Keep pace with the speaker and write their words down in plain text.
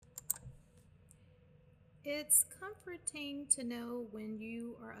It's comforting to know when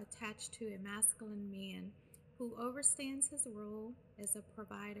you are attached to a masculine man who understands his role as a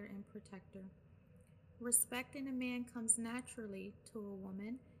provider and protector. Respecting a man comes naturally to a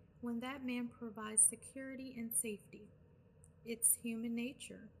woman when that man provides security and safety. It's human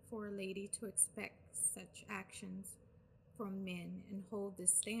nature for a lady to expect such actions from men and hold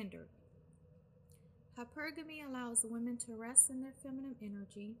this standard. Hypergamy allows women to rest in their feminine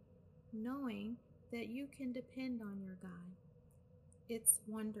energy, knowing that you can depend on your guy. It's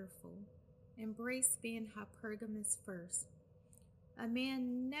wonderful. Embrace being hypergamous first. A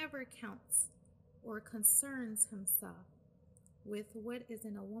man never counts or concerns himself with what is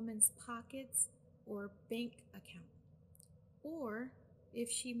in a woman's pockets or bank account, or if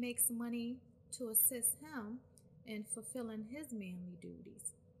she makes money to assist him in fulfilling his manly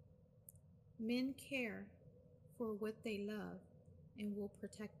duties. Men care for what they love and will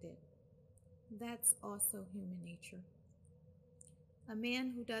protect it. That's also human nature. A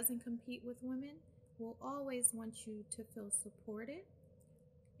man who doesn't compete with women will always want you to feel supported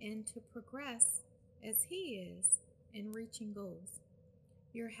and to progress as he is in reaching goals.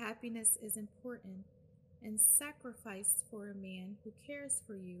 Your happiness is important, and sacrifice for a man who cares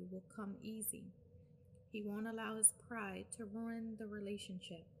for you will come easy. He won't allow his pride to ruin the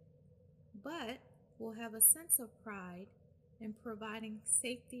relationship, but will have a sense of pride in providing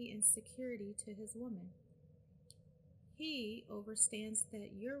safety and security to his woman. He understands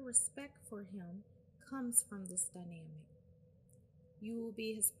that your respect for him comes from this dynamic. You will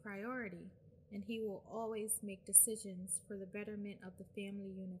be his priority, and he will always make decisions for the betterment of the family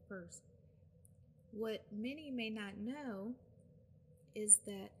unit first. What many may not know is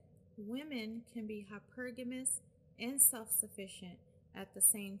that women can be hypergamous and self sufficient at the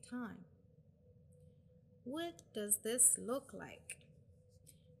same time. What does this look like?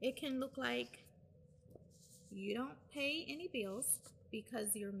 It can look like you don't pay any bills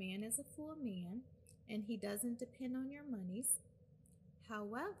because your man is a full man and he doesn't depend on your monies.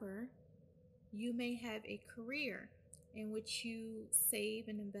 However, you may have a career in which you save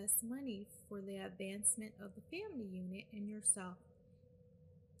and invest money for the advancement of the family unit and yourself.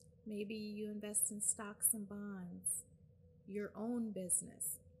 Maybe you invest in stocks and bonds, your own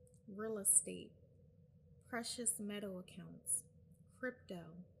business, real estate, precious metal accounts, crypto,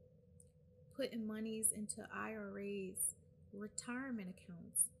 putting monies into IRAs, retirement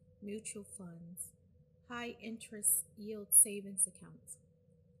accounts, mutual funds, high interest yield savings accounts,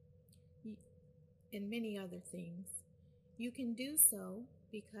 and many other things. You can do so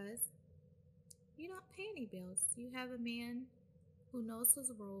because you don't pay any bills. You have a man who knows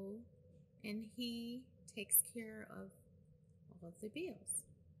his role and he takes care of all of the bills.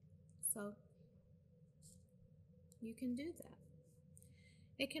 So you can do that.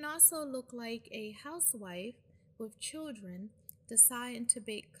 It can also look like a housewife with children deciding to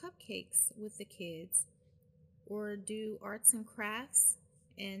bake cupcakes with the kids or do arts and crafts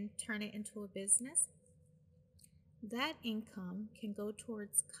and turn it into a business. That income can go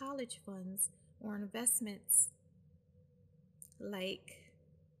towards college funds or investments like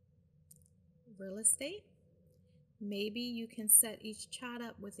real estate. Maybe you can set each child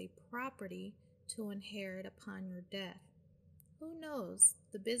up with a property to inherit upon your death. Who knows?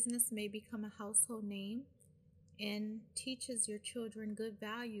 The business may become a household name and teaches your children good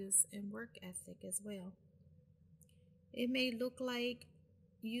values and work ethic as well. It may look like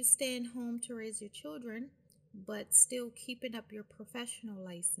you staying home to raise your children, but still keeping up your professional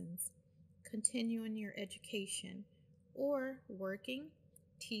license, continuing your education, or working,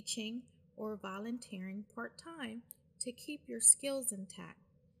 teaching, or volunteering part time to keep your skills intact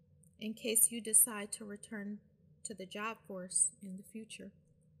in case you decide to return to the job force in the future.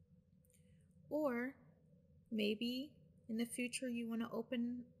 Or maybe in the future you want to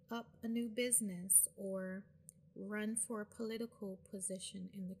open up a new business or run for a political position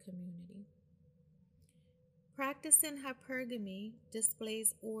in the community. Practicing hypergamy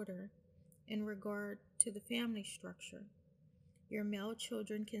displays order in regard to the family structure. Your male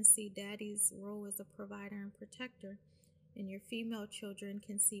children can see daddy's role as a provider and protector, and your female children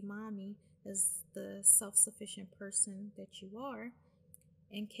can see mommy as the self sufficient person that you are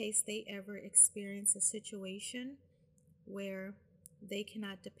in case they ever experience a situation where they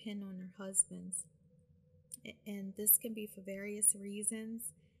cannot depend on their husbands. And this can be for various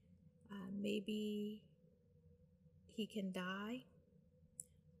reasons. Maybe he can die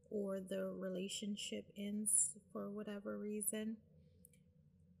or the relationship ends for whatever reason.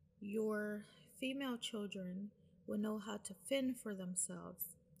 Your female children will know how to fend for themselves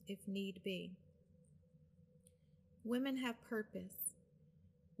if need be. Women have purpose.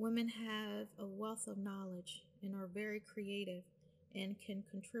 Women have a wealth of knowledge and are very creative and can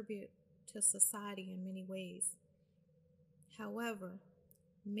contribute to society in many ways. However,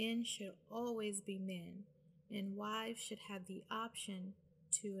 men should always be men, and wives should have the option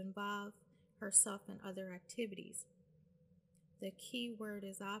to involve herself in other activities. The key word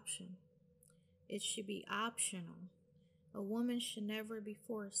is option. It should be optional. A woman should never be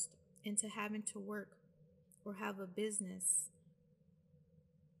forced into having to work or have a business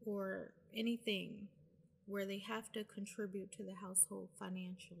or anything where they have to contribute to the household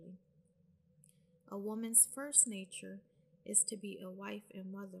financially. A woman's first nature is to be a wife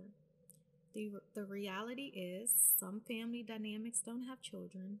and mother. The reality is, some family dynamics don't have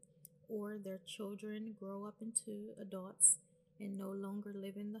children, or their children grow up into adults and no longer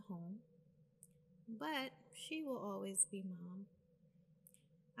live in the home. But she will always be mom.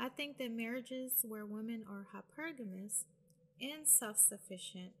 I think that marriages where women are hypergamous and self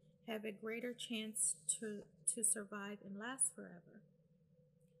sufficient have a greater chance to survive and last forever.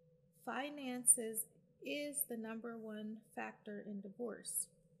 Finances is the number one factor in divorce.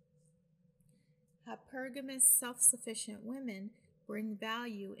 Hypergamous, self sufficient women bring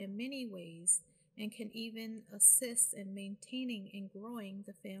value in many ways and can even assist in maintaining and growing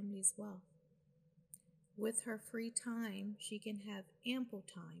the family's wealth. With her free time, she can have ample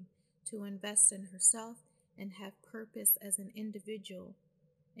time to invest in herself and have purpose as an individual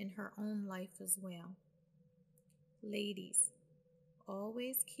in her own life as well. Ladies,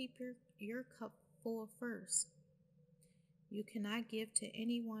 always keep your cup full first. You cannot give to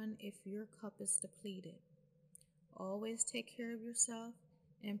anyone if your cup is depleted. Always take care of yourself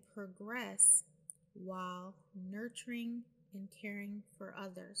and progress while nurturing and caring for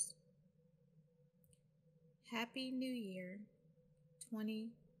others. Happy New Year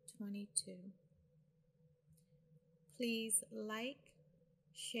 2022. Please like,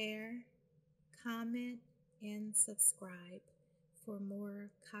 share, comment, and subscribe for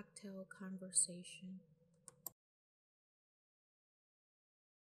more cocktail conversation.